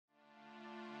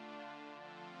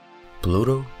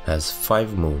Pluto has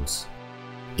 5 moons.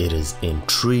 It is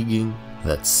intriguing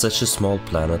that such a small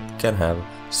planet can have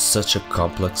such a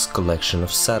complex collection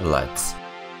of satellites.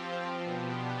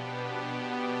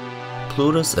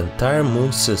 Pluto's entire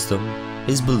moon system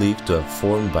is believed to have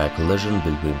formed by a collision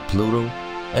between Pluto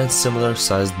and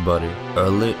similar-sized body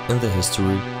early in the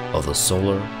history of the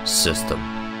solar system.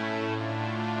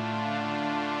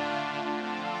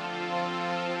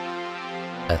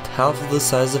 At half the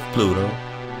size of Pluto,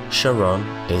 Charon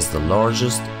is the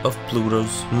largest of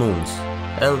Pluto's moons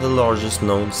and the largest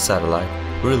known satellite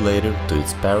related to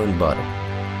its parent body.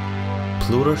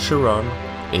 Pluto-Charon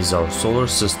is our solar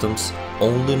system's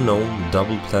only known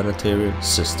double planetary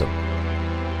system.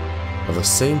 The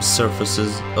same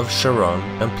surfaces of Charon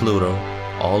and Pluto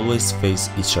always face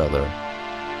each other,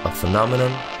 a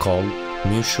phenomenon called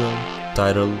mutual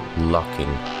tidal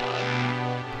locking.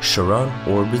 Charon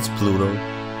orbits Pluto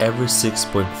every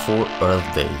 6.4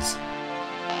 Earth days.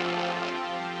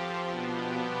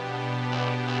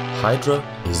 Hydra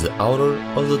is the outer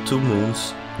of the 2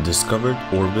 moons discovered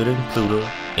orbiting Pluto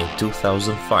in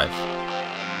 2005.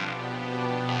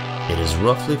 It is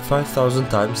roughly 5,000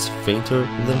 times fainter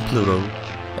than Pluto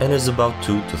and is about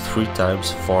 2 to 3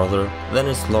 times farther than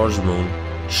its large moon,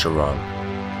 Charon.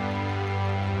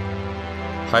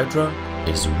 Hydra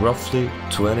is roughly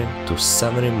 20 to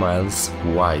 70 miles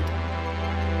wide.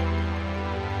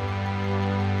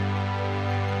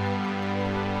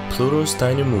 Pluto's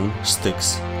tiny moon,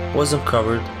 Styx, was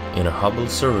uncovered in a Hubble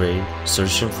survey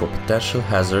searching for potential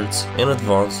hazards in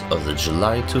advance of the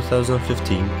July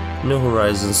 2015 New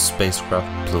Horizons spacecraft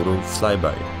Pluto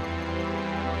flyby.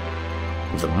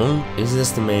 The moon is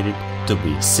estimated to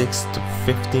be 6 to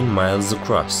 15 miles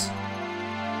across.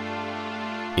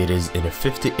 It is in a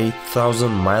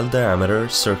 58,000 mile diameter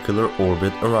circular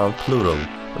orbit around Pluto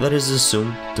that is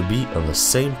assumed to be on the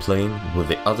same plane with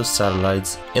the other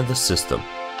satellites in the system.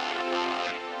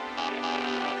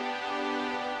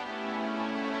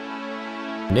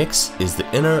 Nix is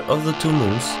the inner of the 2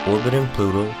 moons orbiting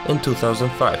Pluto in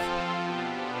 2005.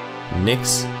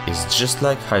 Nix is just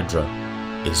like Hydra,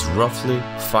 is roughly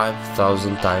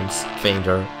 5,000 times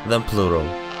fainter than Pluto,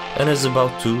 and is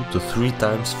about 2 to 3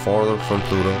 times farther from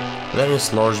Pluto than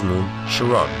its large moon,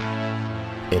 Charon.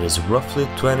 It is roughly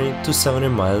 20 to 70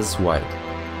 miles wide.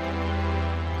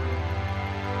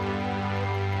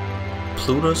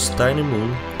 Pluto's tiny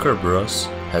moon, Kerberos,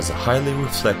 has a highly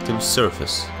reflective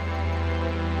surface.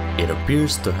 It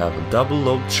appears to have a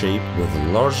double-lobed shape with the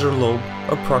larger lobe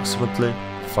approximately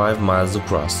 5 miles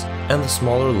across and the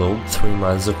smaller lobe 3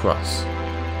 miles across.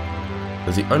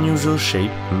 The unusual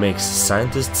shape makes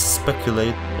scientists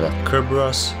speculate that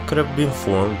Kerberos could have been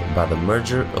formed by the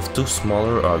merger of 2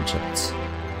 smaller objects.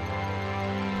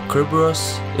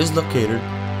 Kerberos is located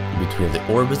between the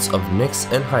orbits of Nix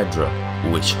and Hydra,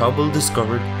 which Hubble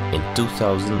discovered in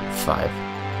 2005.